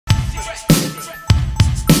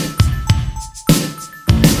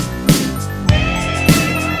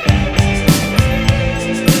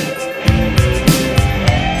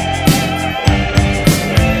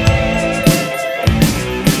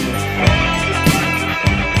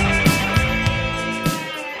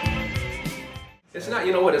not,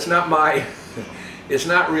 you know what, it's not my, it's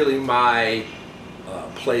not really my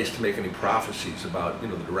place to make any prophecies about, you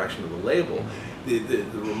know, the direction of the label. The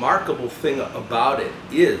remarkable thing about it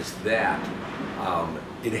is that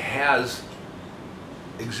it has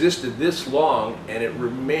existed this long, and it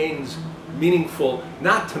remains meaningful,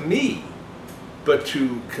 not to me, but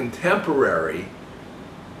to contemporary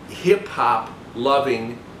hip-hop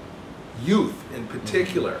loving youth in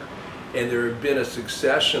particular. And there have been a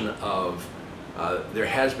succession of, there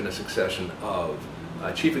has been a succession of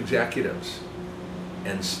chief executives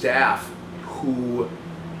and staff who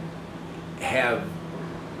have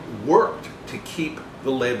worked to keep the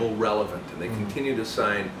label relevant, and they continue to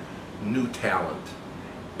sign new talent,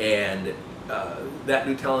 and that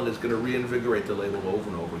new talent is going to reinvigorate the label over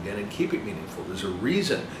and over again and keep it meaningful. There's a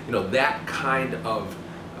reason, you know, that kind of,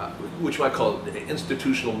 which I call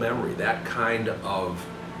institutional memory, that kind of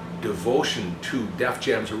devotion to Def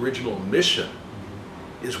Jam's original mission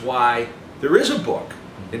is why there is a book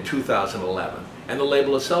in 2011, and the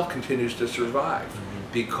label itself continues to survive,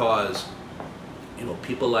 because, you know,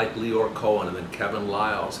 people like Leor Cohen and then Kevin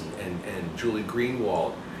Liles and Julie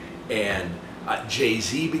Greenwald and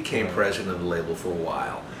Jay-Z became president of the label for a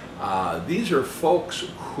while. These are folks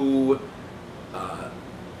who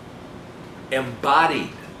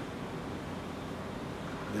embodied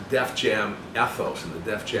the Def Jam ethos and the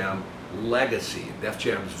Def Jam legacy, Def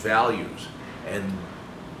Jam's values, and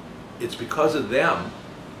it's because of them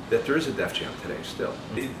that there is a Def Jam today still.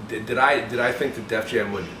 Did I think that Def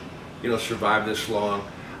Jam would, you know, survive this long?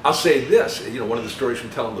 I'll say this, you know, one of the stories we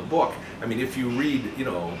tell in the book, I mean, if you read, you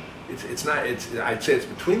know, I'd say it's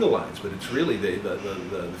between the lines, but it's really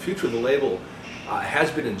the future of the label has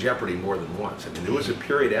been in jeopardy more than once. I mean, there was a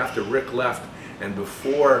period after Rick left and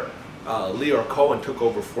before Leor Cohen took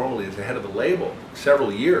over formally as the head of the label,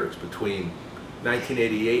 several years between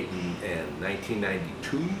 1988 and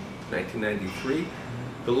 1992, 1993,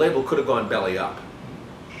 the label could have gone belly up.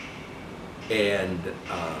 And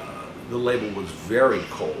the label was very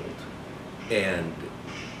cold. And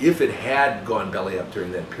if it had gone belly up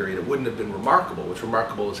during that period, it wouldn't have been remarkable. What's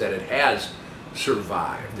remarkable is that it has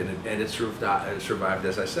survived, and it survived,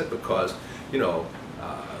 as I said, because, you know,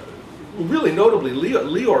 really notably,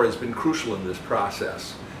 Leor has been crucial in this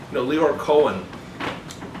process. You know, Leor Cohen,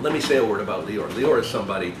 let me say a word about Leor. Leor is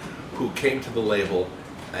somebody who came to the label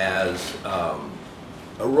as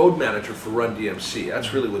a road manager for Run DMC.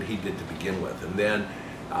 That's really what he did to begin with. And then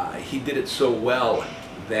he did it so well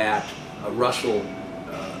that Russell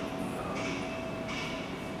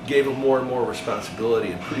gave him more and more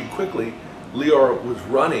responsibility, and pretty quickly Leor was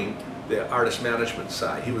running the artist management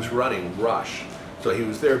side. He was running Rush. So he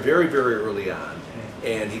was there very, very early on,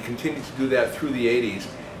 and he continued to do that through the 80s,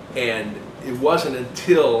 and it wasn't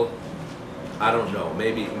until, I don't know,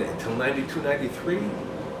 maybe until 92, 93,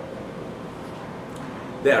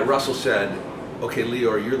 that Russell said, okay,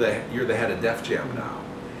 Leor, you're the head of Def Jam now.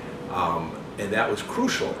 And that was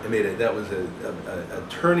crucial. I mean, that was a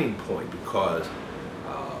turning point, because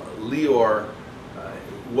Leor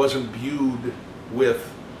was imbued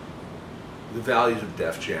with the values of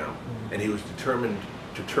Def Jam, and he was determined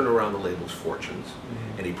to turn around the label's fortunes,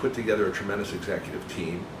 and he put together a tremendous executive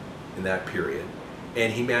team in that period,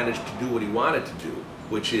 and he managed to do what he wanted to do,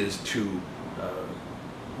 which is to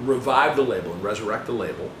revive the label and resurrect the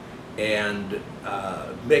label and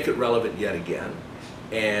make it relevant yet again.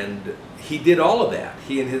 And he did all of that.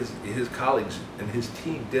 He and his colleagues and his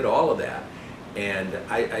team did all of that. And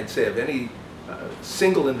I'd say of any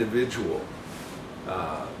single individual,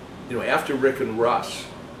 you know, after Rick and Russ,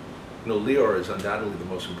 you know, Leor is undoubtedly the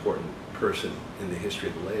most important person in the history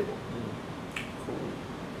of the label. Cool.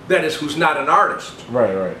 That is, who's not an artist.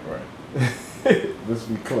 Right. Let's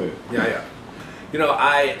be clear. Yeah. You know,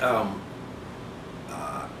 I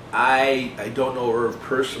don't know Irv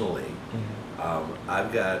personally.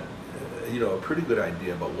 I've got, you know, a pretty good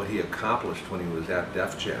idea about what he accomplished when he was at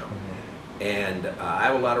Def Jam, and I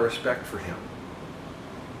have a lot of respect for him.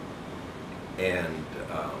 And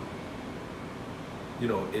you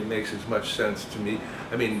know, it makes as much sense to me.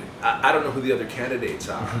 I mean, I don't know who the other candidates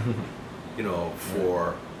are, you know,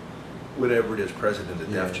 for whatever it is, president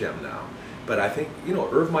of Def Jam now. But I think, you know,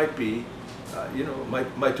 Irv might be, you know,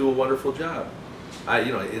 might do a wonderful job.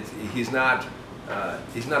 You know, he's not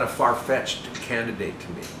a far-fetched candidate to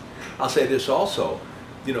me. I'll say this also,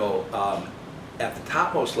 you know, at the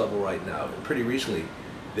topmost level right now, pretty recently,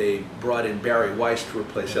 they brought in Barry Weiss to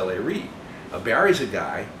replace L.A. Reid. Barry's a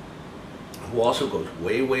guy who also goes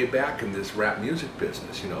way, way back in this rap music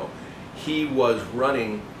business. You know, he was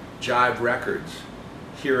running Jive Records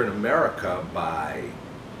here in America by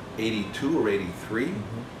 '82 or '83. You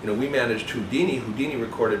know, we managed Houdini. Houdini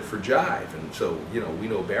recorded for Jive, and so, you know, we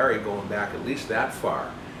know Barry going back at least that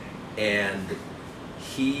far. And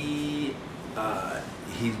he's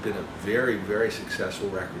been a very, very successful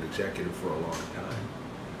record executive for a long time.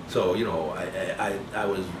 So, you know, I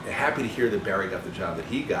was happy to hear that Barry got the job that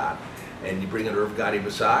he got, and you bring in Irv Gotti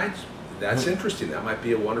besides. That's interesting. That might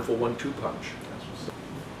be a wonderful 1-2 punch.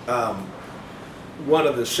 One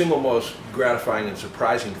of the single most gratifying and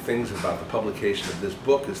surprising things about the publication of this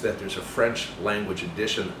book is that there's a French language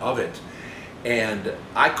edition of it, and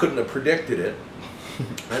I couldn't have predicted it.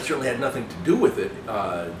 That certainly had nothing to do with it.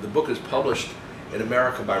 The book is published in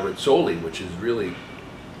America by Rizzoli, which is really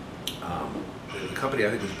the company,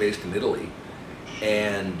 I think, is based in Italy,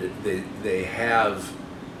 and they have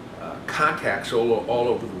contacts all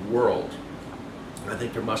over the world. I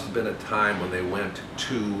think there must have been a time when they went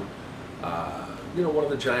to you know, one of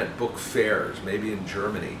the giant book fairs, maybe in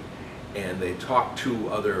Germany, and they talked to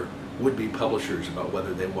other would-be publishers about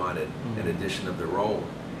whether they wanted an edition of their own.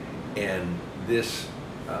 And this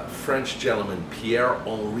French gentleman,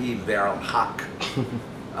 Pierre-Henri Verhac,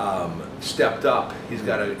 stepped up. He's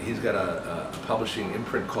got a publishing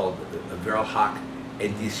imprint called Verhac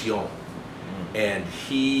Edition, and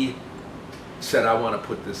he said, "I want to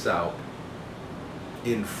put this out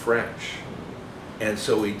in French." And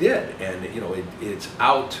so he did, and you know, it's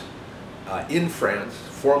out in France,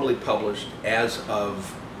 formally published as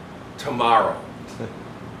of tomorrow,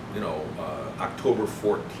 you know, October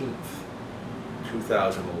 14th,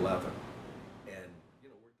 2011.